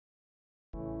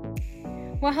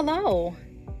Well, hello,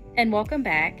 and welcome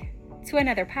back to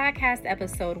another podcast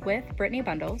episode with Brittany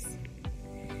Bundles.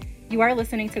 You are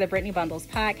listening to the Brittany Bundles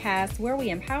podcast, where we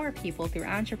empower people through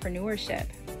entrepreneurship.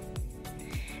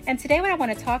 And today what I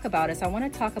want to talk about is I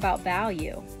want to talk about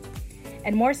value.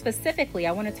 And more specifically,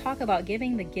 I want to talk about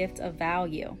giving the gift of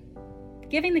value.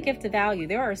 Giving the gift of value.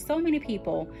 There are so many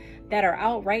people that are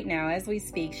out right now as we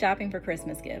speak shopping for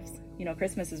Christmas gifts. You know,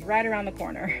 Christmas is right around the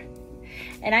corner.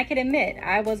 And I can admit,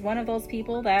 I was one of those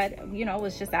people that,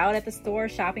 was just out at the store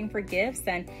shopping for gifts.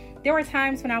 And there were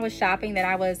times when I was shopping that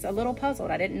I was a little puzzled.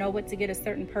 I didn't know what to get a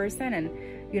certain person.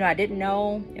 And, I didn't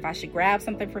know if I should grab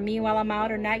something for me while I'm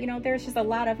out or not. There's just a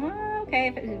lot of,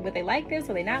 would they like this?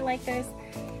 Would they not like this?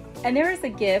 And there is a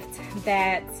gift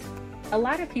that a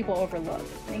lot of people overlook,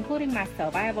 including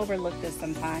myself. I have overlooked this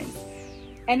sometimes.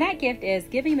 And that gift is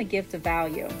giving the gift of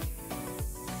value.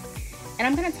 And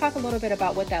I'm going to talk a little bit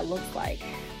about what that looks like.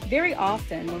 Very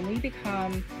often when we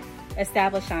become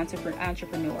established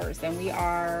entrepreneurs and we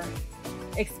are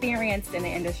experienced in the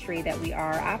industry that we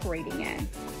are operating in,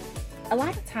 a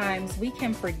lot of times we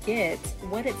can forget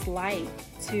what it's like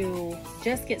to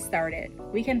just get started.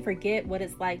 We can forget what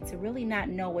it's like to really not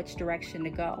know which direction to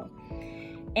go.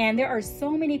 And there are so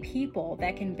many people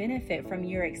that can benefit from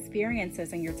your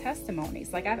experiences and your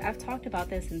testimonies. Like I've talked about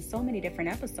this in so many different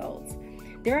episodes.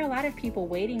 There are a lot of people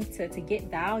waiting to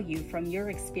get value from your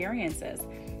experiences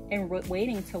and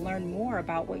waiting to learn more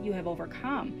about what you have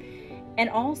overcome. And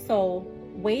also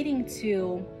waiting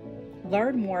to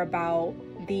learn more about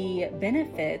the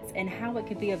benefits and how it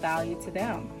could be of value to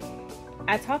them.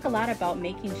 I talk a lot about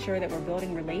making sure that we're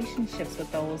building relationships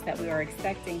with those that we are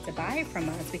expecting to buy from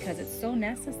us because it's so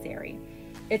necessary.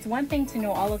 It's one thing to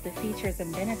know all of the features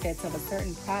and benefits of a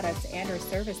certain product and or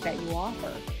service that you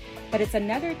offer, but it's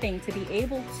another thing to be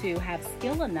able to have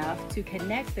skill enough to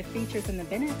connect the features and the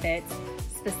benefits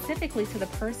specifically to the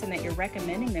person that you're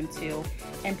recommending them to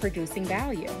and producing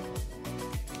value.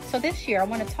 So this year I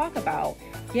want to talk about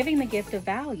giving the gift of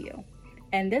value.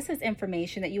 And this is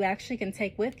information that you actually can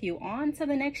take with you on to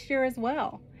the next year as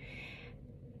well.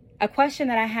 A question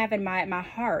that I have in my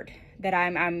heart that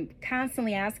I'm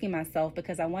constantly asking myself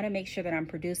because I want to make sure that I'm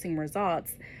producing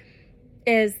results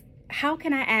is, how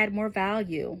can I add more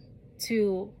value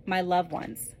to my loved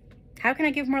ones? How can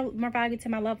I give more value to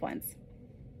my loved ones?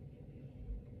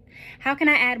 How can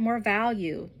I add more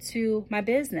value to my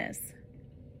business?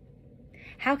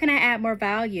 How can I add more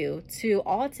value to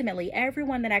ultimately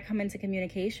everyone that I come into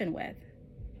communication with?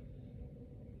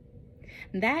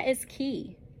 That is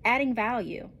key, adding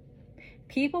value.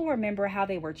 People remember how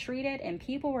they were treated and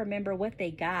people remember what they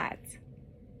got.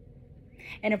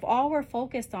 And if all we're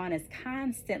focused on is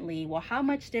constantly, well, how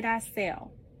much did I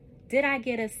sell? Did I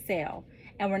get a sale?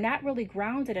 And we're not really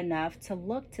grounded enough to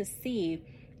look to see,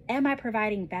 am I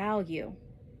providing value?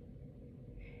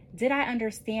 Did I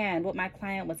understand what my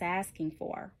client was asking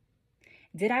for?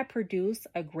 Did I produce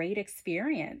a great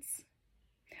experience?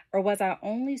 Or was I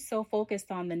only so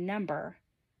focused on the number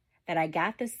that I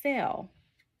got the sale,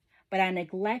 but I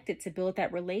neglected to build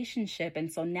that relationship, and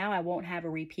so now I won't have a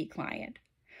repeat client?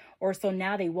 Or so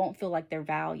now they won't feel like they're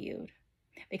valued.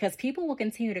 Because people will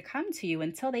continue to come to you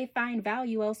until they find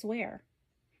value elsewhere.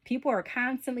 People are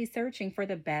constantly searching for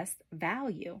the best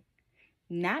value,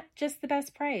 not just the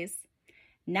best price.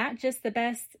 Not just the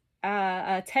best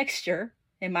texture.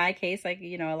 In my case,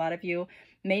 a lot of you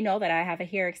may know that I have a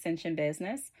hair extension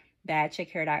business,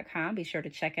 badchickhair.com. Be sure to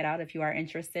check it out if you are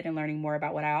interested in learning more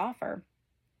about what I offer.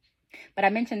 But I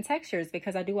mentioned textures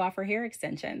because I do offer hair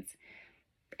extensions.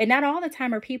 And not all the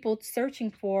time are people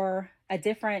searching for a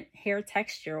different hair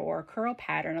texture or curl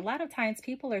pattern. A lot of times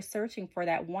people are searching for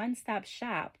that one-stop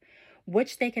shop,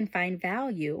 which they can find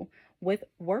value with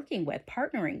working with,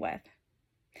 partnering with.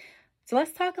 So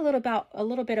let's talk a little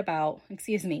bit about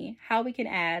how we can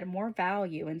add more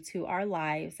value into our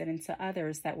lives and into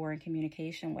others that we're in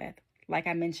communication with. Like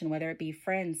I mentioned, whether it be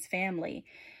friends, family,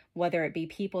 whether it be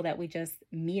people that we just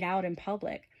meet out in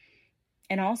public,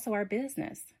 and also our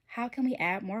business. How can we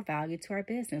add more value to our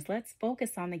business? Let's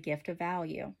focus on the gift of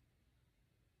value.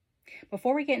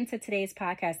 Before we get into today's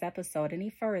podcast episode any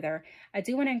further, I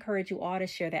do want to encourage you all to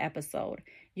share the episode.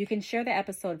 You can share the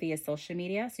episode via social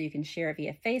media, so you can share it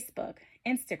via Facebook,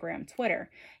 Instagram, Twitter.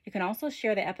 You can also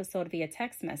share the episode via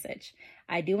text message.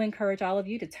 I do encourage all of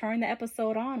you to turn the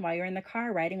episode on while you're in the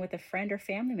car riding with a friend or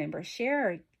family member.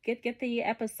 Share, get the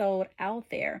episode out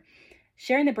there.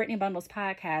 Sharing the Brittany Bundles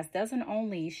podcast doesn't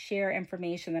only share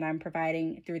information that I'm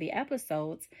providing through the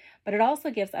episodes, but it also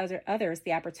gives others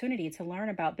the opportunity to learn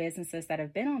about businesses that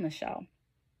have been on the show.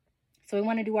 So we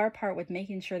want to do our part with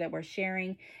making sure that we're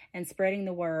sharing and spreading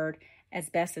the word as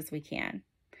best as we can.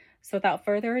 So without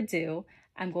further ado,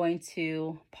 I'm going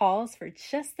to pause for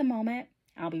just a moment.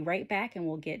 I'll be right back and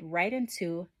we'll get right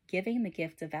into giving the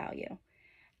gift of value.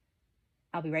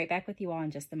 I'll be right back with you all in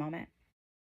just a moment.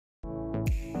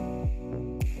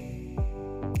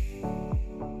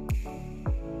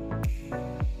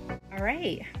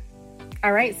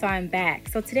 All right, so I'm back.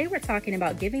 So today we're talking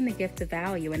about giving the gift of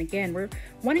value. And again, we're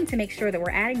wanting to make sure that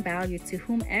we're adding value to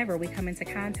whomever we come into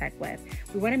contact with.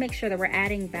 We want to make sure that we're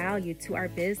adding value to our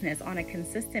business on a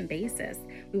consistent basis.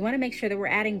 We want to make sure that we're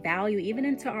adding value even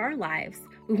into our lives.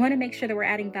 We want to make sure that we're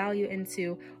adding value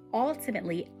into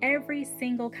ultimately every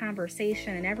single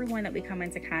conversation and everyone that we come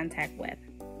into contact with.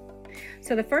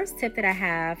 So the first tip that I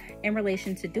have in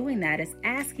relation to doing that is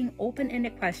asking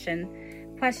open-ended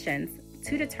questions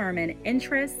to determine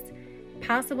interest,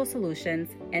 possible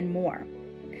solutions, and more.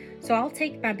 So I'll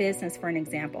take my business for an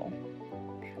example.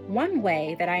 One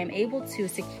way that I am able to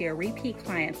secure repeat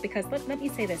clients, because let me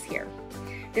say this here.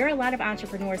 There are a lot of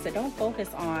entrepreneurs that don't focus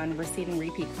on receiving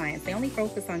repeat clients. They only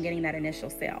focus on getting that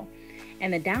initial sale.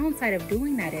 And the downside of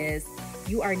doing that is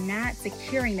you are not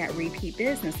securing that repeat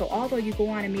business. So although you go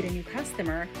on and meet a new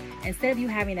customer, instead of you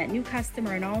having that new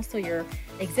customer and also your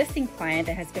existing client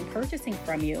that has been purchasing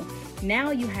from you, now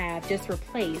you have just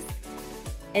replaced,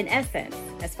 in essence,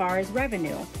 as far as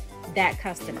revenue, that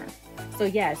customer. So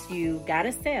yes, you got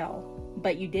a sale,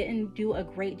 but you didn't do a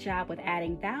great job with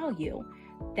adding value.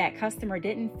 That customer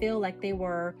didn't feel like they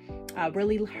were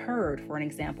really heard, for an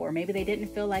example, or maybe they didn't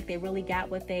feel like they really got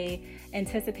what they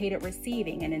anticipated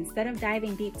receiving. And instead of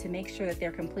diving deep to make sure that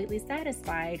they're completely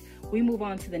satisfied, we move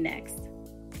on to the next.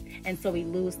 And so we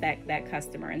lose that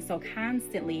customer. And so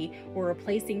constantly we're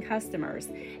replacing customers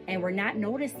and we're not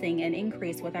noticing an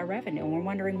increase with our revenue. And we're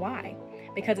wondering why.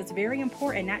 Because it's very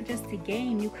important not just to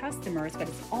gain new customers, but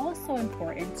it's also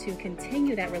important to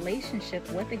continue that relationship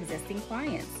with existing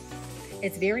clients.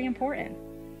 It's very important.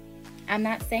 I'm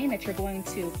not saying that you're going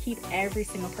to keep every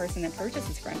single person that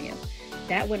purchases from you.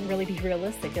 That wouldn't really be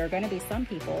realistic. There are going to be some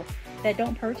people that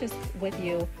don't purchase with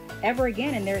you ever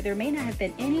again, and there may not have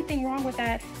been anything wrong with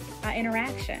that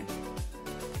interaction.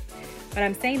 But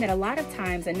I'm saying that a lot of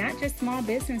times, and not just small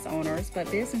business owners,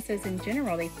 but businesses in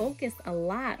general, they focus a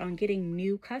lot on getting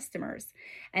new customers,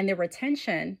 and their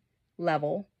retention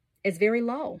level is very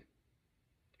low.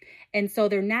 And so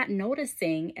they're not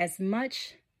noticing as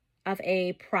much of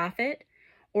a profit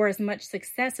or as much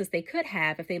success as they could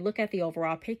have if they look at the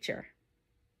overall picture.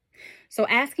 So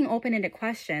asking open-ended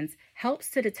questions helps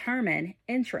to determine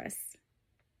interests.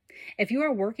 If you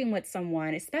are working with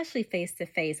someone, especially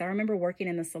face-to-face, I remember working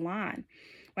in the salon.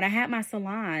 When I had my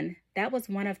salon, that was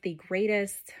one of the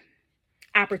greatest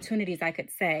opportunities, I could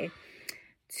say,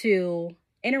 to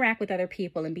interact with other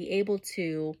people and be able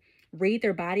to read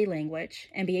their body language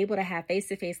and be able to have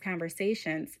face-to-face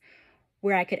conversations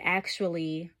where I could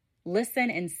actually listen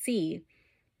and see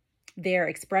their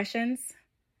expressions,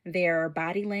 their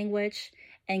body language,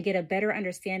 and get a better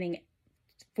understanding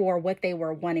for what they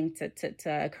were wanting to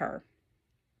occur.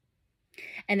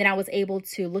 And then I was able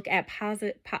to look at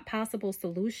possible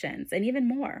solutions and even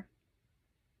more.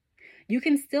 You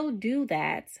can still do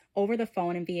that over the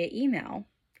phone and via email.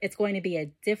 It's going to be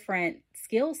a different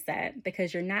skill set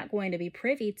because you're not going to be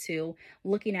privy to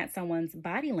looking at someone's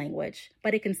body language,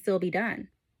 but it can still be done.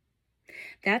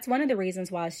 That's one of the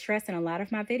reasons why I stress in a lot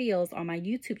of my videos on my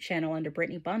YouTube channel under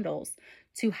Brittany Bundles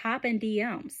to hop in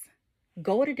DMs.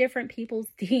 Go to different people's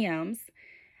DMs,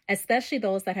 especially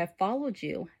those that have followed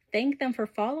you. Thank them for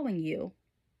following you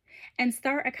and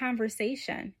start a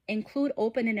conversation. Include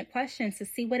open-ended questions to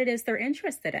see what it is they're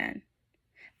interested in.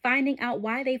 Finding out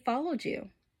why they followed you.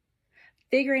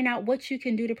 Figuring out what you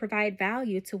can do to provide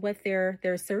value to what they're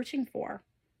searching for.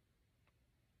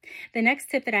 The next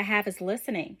tip that I have is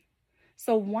listening.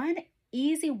 So one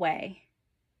easy way,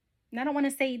 and I don't want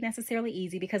to say necessarily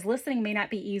easy because listening may not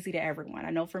be easy to everyone. I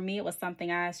know for me, it was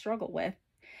something I struggled with,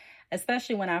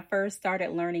 especially when I first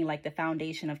started learning like the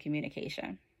foundation of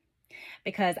communication.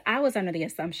 Because I was under the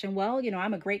assumption, well,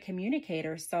 I'm a great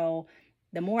communicator. So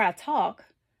the more I talk,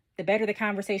 the better the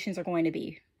conversations are going to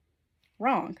be.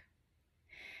 Wrong.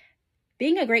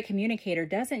 Being a great communicator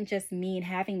doesn't just mean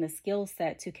having the skill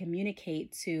set to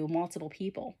communicate to multiple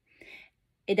people.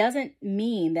 It doesn't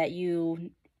mean that you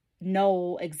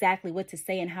know exactly what to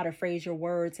say and how to phrase your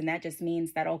words, and that just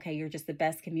means that, okay, you're just the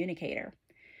best communicator.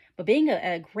 But being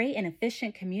a great and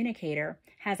efficient communicator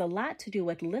has a lot to do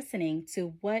with listening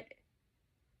to what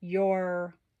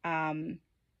your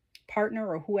partner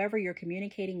or whoever you're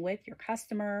communicating with, your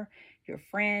customer, your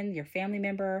friend, your family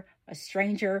member, a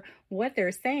stranger, what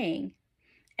they're saying,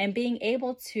 and being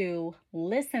able to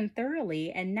listen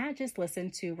thoroughly and not just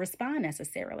listen to respond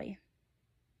necessarily.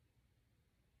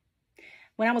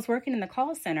 When I was working in the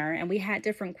call center and we had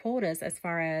different quotas as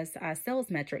far as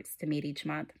sales metrics to meet each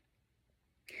month,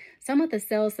 some of the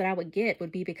sales that I would get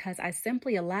would be because I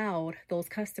simply allowed those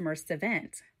customers to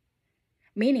vent.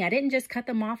 Meaning I didn't just cut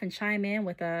them off and chime in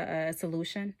with a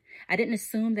solution. I didn't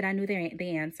assume that I knew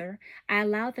the answer. I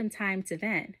allowed them time to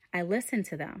vent. I listened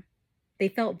to them. They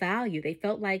felt value. They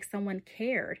felt like someone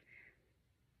cared.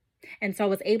 And so I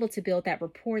was able to build that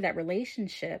rapport, that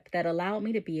relationship that allowed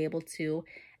me to be able to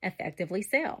effectively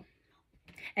sell.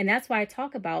 And that's why I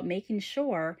talk about making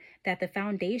sure that the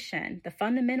foundation, the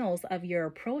fundamentals of your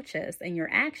approaches and your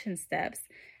action steps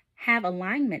have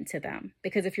alignment to them.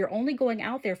 Because if you're only going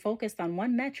out there focused on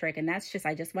one metric, and that's just,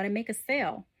 I just want to make a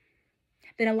sale,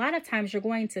 then a lot of times you're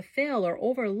going to fail or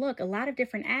overlook a lot of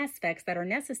different aspects that are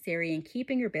necessary in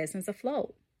keeping your business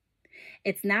afloat.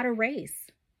 It's not a race.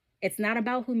 It's not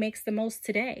about who makes the most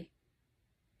today.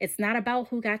 It's not about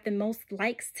who got the most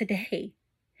likes today.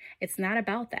 It's not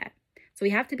about that. So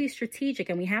we have to be strategic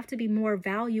and we have to be more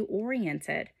value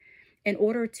oriented in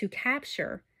order to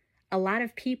capture a lot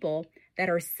of people that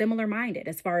are similar minded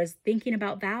as far as thinking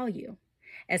about value,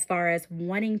 as far as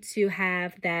wanting to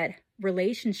have that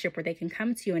relationship where they can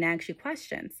come to you and ask you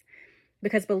questions.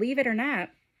 Because believe it or not,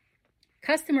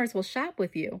 customers will shop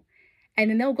with you and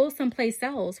then they'll go someplace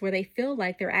else where they feel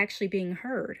like they're actually being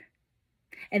heard.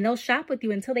 And they'll shop with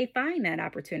you until they find that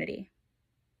opportunity.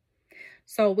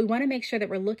 So we want to make sure that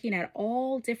we're looking at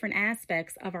all different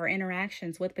aspects of our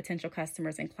interactions with potential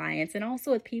customers and clients, and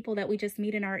also with people that we just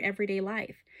meet in our everyday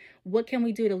life. What can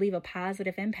we do to leave a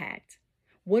positive impact?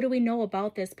 What do we know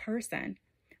about this person?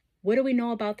 What do we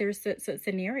know about their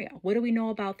scenario? What do we know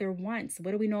about their wants?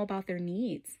 What do we know about their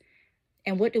needs?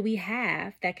 And what do we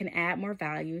have that can add more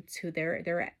value to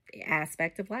their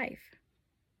aspect of life?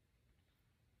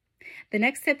 The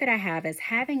next tip that I have is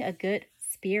having a good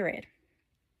spirit.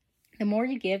 The more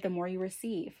you give, the more you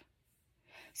receive.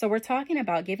 So we're talking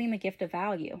about giving the gift of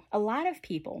value. A lot of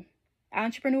people,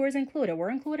 entrepreneurs included, we're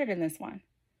included in this one,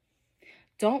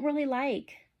 don't really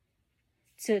like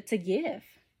to give,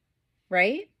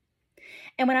 right?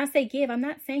 And when I say give, I'm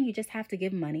not saying you just have to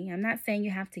give money. I'm not saying you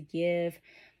have to give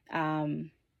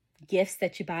gifts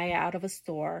that you buy out of a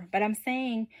store. But I'm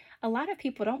saying a lot of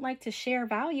people don't like to share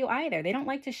value either. They don't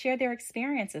like to share their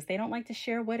experiences. They don't like to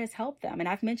share what has helped them. And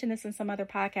I've mentioned this in some other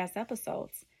podcast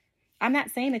episodes. I'm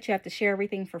not saying that you have to share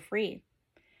everything for free.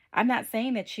 I'm not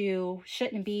saying that you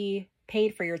shouldn't be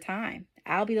paid for your time.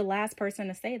 I'll be the last person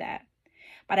to say that.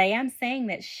 But I am saying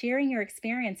that sharing your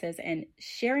experiences and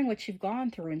sharing what you've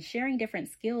gone through and sharing different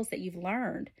skills that you've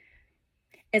learned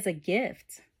is a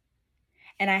gift.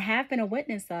 And I have been a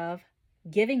witness of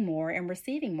giving more and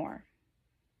receiving more.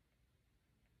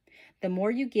 The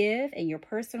more you give in your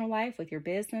personal life, with your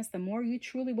business, the more you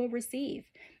truly will receive.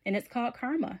 And it's called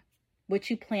karma.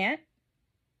 What you plant,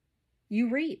 you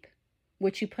reap.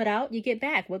 What you put out, you get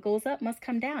back. What goes up must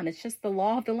come down. It's just the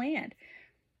law of the land.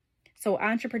 So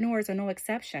entrepreneurs are no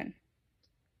exception.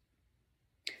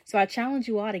 So I challenge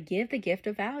you all to give the gift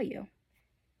of value.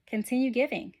 Continue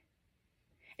giving.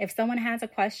 If someone has a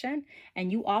question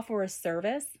and you offer a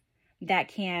service that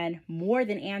can more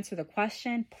than answer the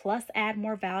question, plus add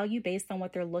more value based on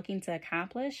what they're looking to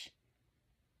accomplish,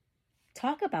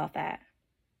 talk about that.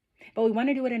 But we want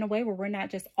to do it in a way where we're not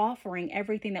just offering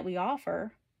everything that we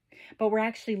offer, but we're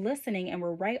actually listening and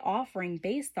we're offering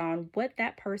based on what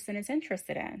that person is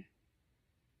interested in.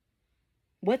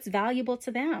 What's valuable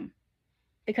to them?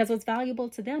 Because what's valuable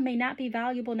to them may not be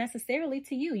valuable necessarily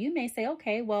to you. You may say,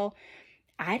 okay, well,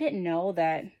 I didn't know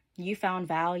that you found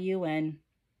value in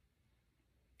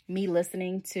me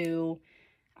listening to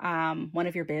one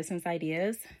of your business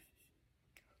ideas.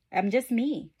 I'm just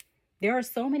me. There are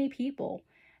so many people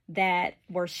that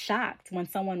were shocked when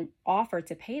someone offered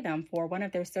to pay them for one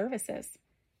of their services.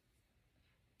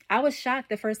 I was shocked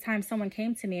the first time someone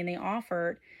came to me and they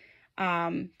offered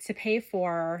to pay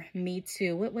for me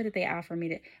to, what did they offer me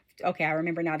to? Okay, I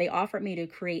remember now. They offered me to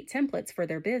create templates for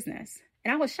their business.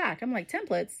 And I was shocked. I'm like,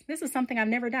 templates? This is something I've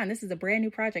never done. This is a brand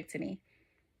new project to me.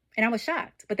 And I was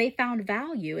shocked, but they found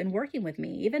value in working with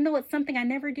me, even though it's something I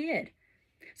never did.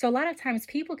 So a lot of times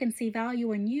people can see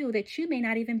value in you that you may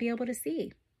not even be able to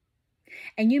see.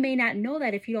 And you may not know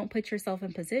that if you don't put yourself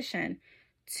in position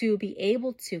to be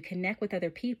able to connect with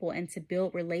other people and to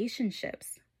build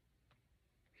relationships.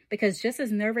 Because just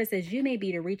as nervous as you may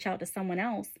be to reach out to someone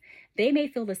else, they may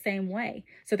feel the same way.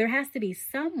 So there has to be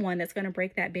someone that's going to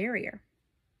break that barrier.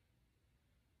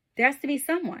 There has to be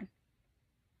someone.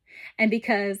 And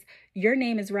because your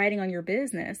name is writing on your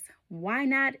business, why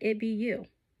not it be you?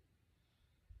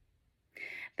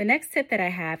 The next tip that I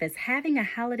have is having a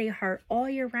holiday heart all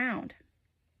year round.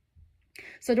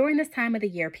 So during this time of the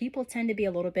year, people tend to be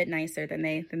a little bit nicer than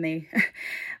they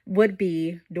would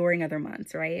be during other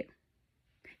months, right?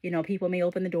 People may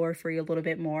open the door for you a little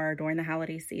bit more during the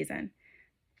holiday season.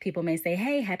 People may say,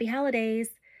 hey, happy holidays.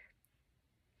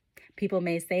 People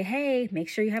may say, hey, make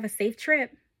sure you have a safe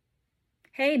trip.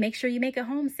 Hey, make sure you make it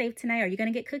home safe tonight. Are you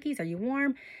going to get cookies? Are you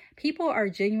warm? People are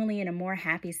genuinely in a more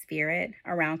happy spirit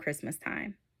around Christmas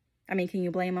time. I mean, can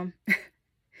you blame them?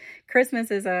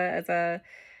 Christmas is a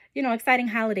exciting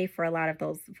holiday for a lot of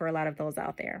those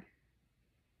out there.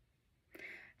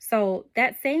 So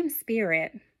that same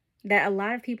spirit that a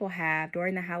lot of people have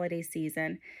during the holiday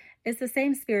season is the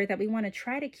same spirit that we want to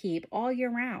try to keep all year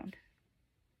round.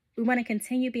 We want to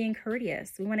continue being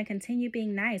courteous. We want to continue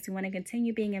being nice. We want to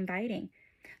continue being inviting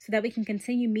so that we can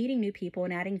continue meeting new people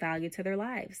and adding value to their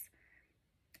lives.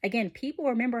 Again, people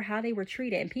remember how they were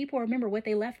treated and people remember what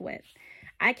they left with.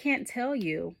 I can't tell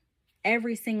you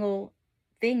every single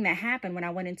thing that happened when I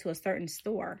went into a certain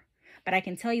store, but I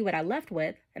can tell you what I left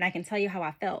with and I can tell you how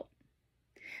I felt.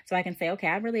 So I can say, okay,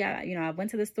 I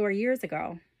went to the store years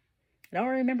ago. I don't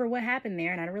remember what happened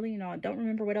there. And I really, don't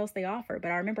remember what else they offered.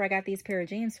 But I remember I got these pair of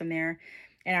jeans from there.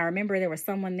 And I remember there was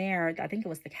someone there. I think it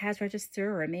was the cash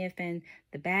register, or it may have been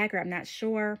the bagger. I'm not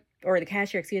sure. Or the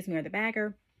cashier, or the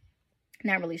bagger.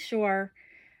 Not really sure.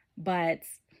 But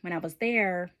when I was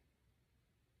there,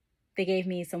 they gave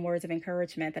me some words of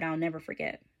encouragement that I'll never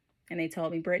forget. And they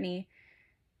told me, Brittany,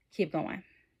 keep going.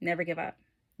 Never give up.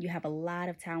 You have a lot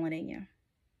of talent in you.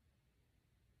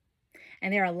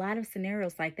 And there are a lot of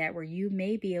scenarios like that where you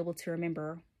may be able to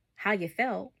remember how you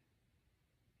felt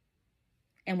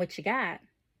and what you got,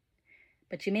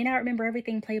 but you may not remember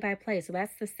everything play by play. So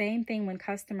that's the same thing when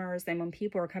customers and when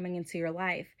people are coming into your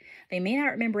life. They may not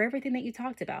remember everything that you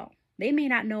talked about. They may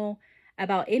not know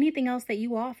about anything else that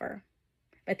you offer,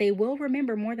 but they will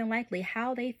remember more than likely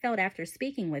how they felt after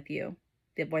speaking with you.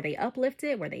 Were they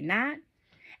uplifted? Were they not?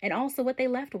 And also what they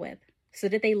left with. So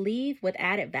did they leave with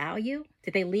added value?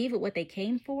 Did they leave with what they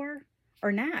came for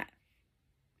or not?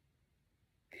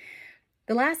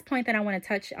 The last point that I want to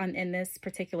touch on in this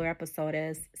particular episode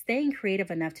is staying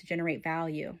creative enough to generate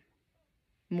value,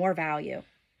 more value.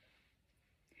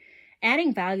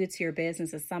 Adding value to your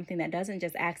business is something that doesn't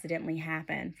just accidentally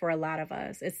happen for a lot of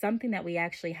us. It's something that we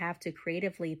actually have to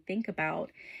creatively think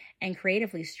about and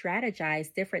creatively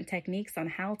strategize different techniques on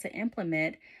how to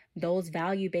implement those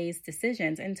value-based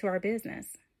decisions into our business.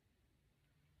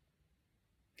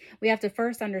 We have to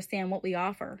first understand what we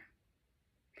offer.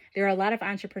 There are a lot of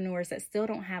entrepreneurs that still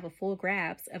don't have a full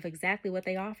grasp of exactly what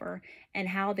they offer and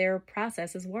how their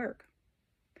processes work.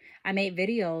 I made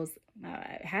videos,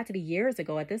 it had to be years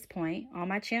ago at this point, on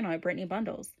my channel at Brittany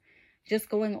Bundles, just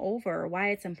going over why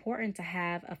it's important to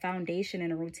have a foundation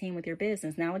and a routine with your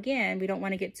business. Now, again, we don't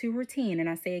want to get too routine. And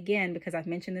I say again, because I've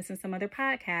mentioned this in some other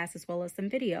podcasts as well as some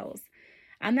videos.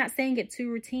 I'm not saying get too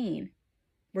routine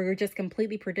where you're just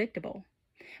completely predictable.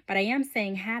 But I am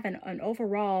saying have an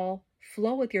overall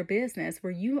flow with your business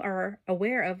where you are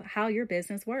aware of how your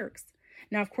business works.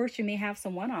 Now, of course, you may have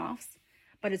some one-offs,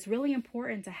 but it's really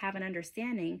important to have an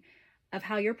understanding of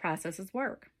how your processes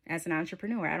work as an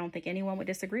entrepreneur. I don't think anyone would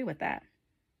disagree with that,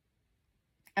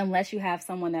 unless you have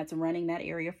someone that's running that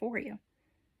area for you.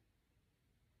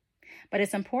 But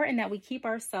it's important that we keep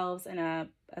ourselves in a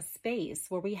space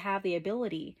where we have the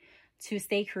ability to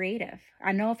stay creative.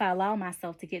 I know if I allow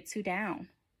myself to get too down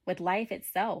with life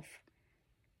itself,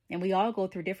 and we all go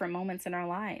through different moments in our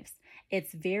lives,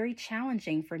 it's very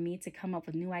challenging for me to come up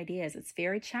with new ideas. It's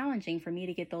very challenging for me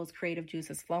to get those creative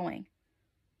juices flowing.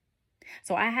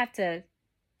 So I have to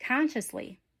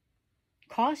cautiously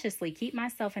keep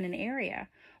myself in an area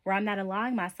where I'm not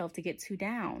allowing myself to get too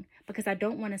down because I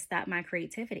don't want to stop my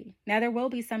creativity. Now, there will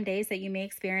be some days that you may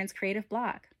experience creative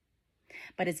block,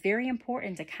 but it's very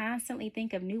important to constantly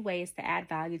think of new ways to add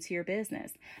value to your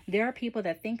business. There are people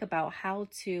that think about how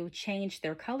to change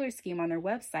their color scheme on their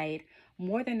website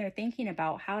more than they're thinking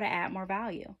about how to add more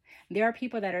value. There are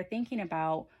people that are thinking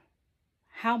about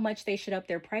how much they should up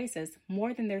their prices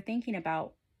more than they're thinking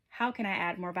about how can I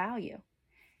add more value.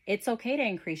 It's okay to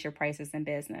increase your prices in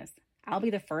business. I'll be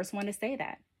the first one to say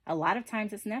that. A lot of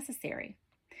times it's necessary,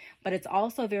 but it's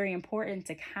also very important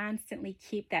to constantly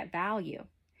keep that value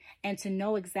and to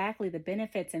know exactly the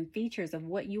benefits and features of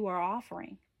what you are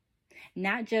offering.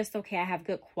 Not just, okay, I have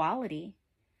good quality,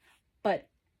 but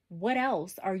what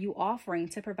else are you offering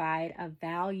to provide a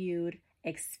valued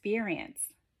experience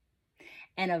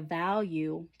and a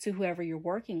value to whoever you're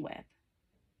working with?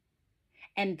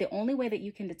 And the only way that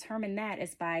you can determine that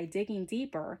is by digging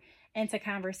deeper into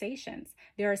conversations.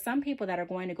 There are some people that are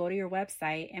going to go to your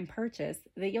website and purchase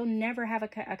that you'll never have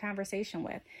a conversation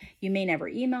with. You may never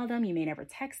email them. You may never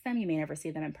text them. You may never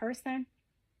see them in person.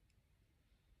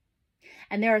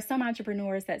 And there are some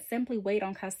entrepreneurs that simply wait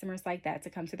on customers like that to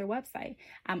come to their website.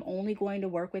 I'm only going to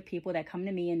work with people that come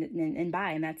to me and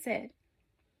buy, and that's it.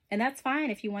 And that's fine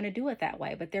if you want to do it that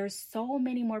way. But there's so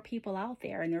many more people out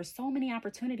there, and there's so many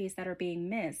opportunities that are being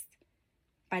missed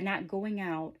by not going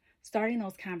out, starting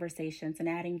those conversations and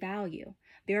adding value.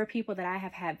 There are people that I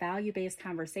have had value-based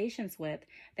conversations with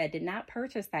that did not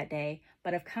purchase that day,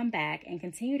 but have come back and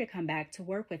continue to come back to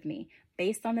work with me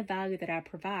based on the value that I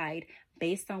provide,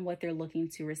 based on what they're looking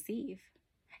to receive.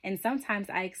 And sometimes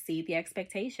I exceed the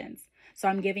expectations. So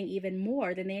I'm giving even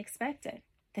more than they expected,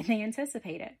 than they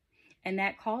anticipated. And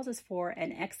that causes for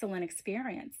an excellent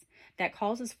experience. That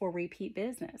causes for repeat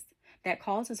business. That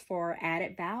causes for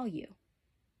added value.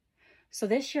 So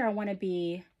this year I want to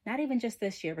be, not even just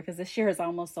this year, because this year is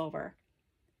almost over,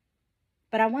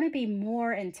 but I want to be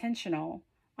more intentional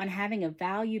on having a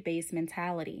value-based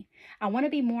mentality. I want to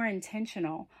be more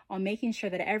intentional on making sure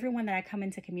that everyone that I come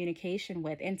into communication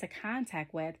with, into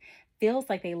contact with, feels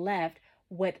like they left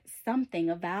with something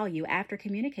of value after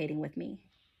communicating with me.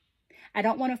 I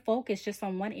don't want to focus just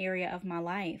on one area of my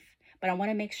life, but I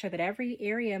want to make sure that every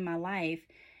area in my life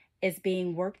is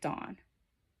being worked on.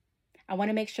 I want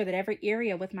to make sure that every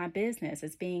area with my business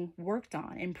is being worked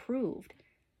on, improved,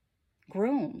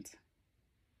 groomed.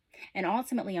 And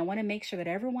ultimately, I want to make sure that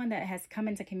everyone that has come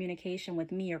into communication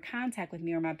with me or contact with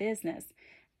me or my business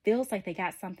feels like they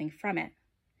got something from it.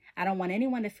 I don't want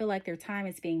anyone to feel like their time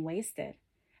is being wasted.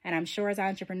 And I'm sure as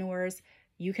entrepreneurs,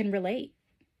 you can relate.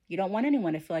 You don't want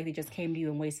anyone to feel like they just came to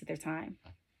you and wasted their time.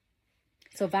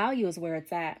 So value is where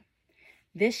it's at.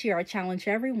 This year, I challenge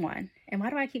everyone. And why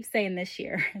do I keep saying this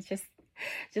year? It's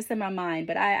just in my mind.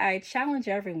 But I challenge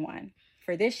everyone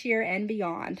for this year and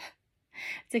beyond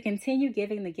to continue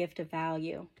giving the gift of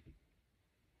value.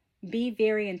 Be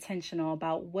very intentional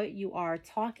about what you are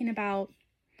talking about,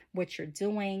 what you're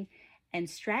doing, and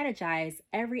strategize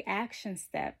every action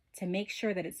step to make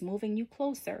sure that it's moving you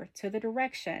closer to the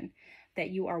direction that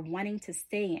you are wanting to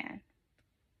stay in.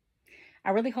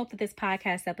 I really hope that this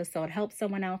podcast episode helps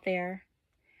someone out there.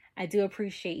 I do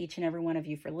appreciate each and every one of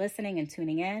you for listening and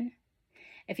tuning in.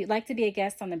 If you'd like to be a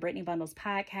guest on the Brittany Bundles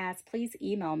podcast, please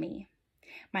email me.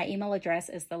 My email address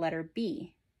is the letter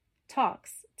B,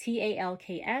 talks,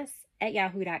 TALKS,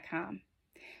 @yahoo.com.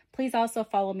 Please also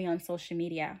follow me on social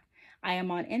media. I am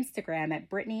on Instagram at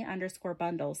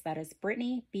Brittany_Bundles. That is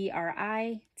Brittany,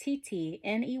 BRITTNEY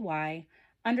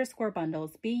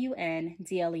 _Bundles,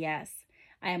 BUNDLES.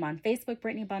 I am on Facebook,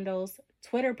 Brittany Bundles,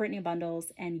 Twitter, Brittany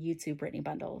Bundles, and YouTube, Brittany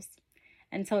Bundles.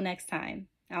 Until next time,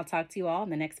 I'll talk to you all in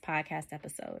the next podcast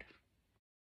episode.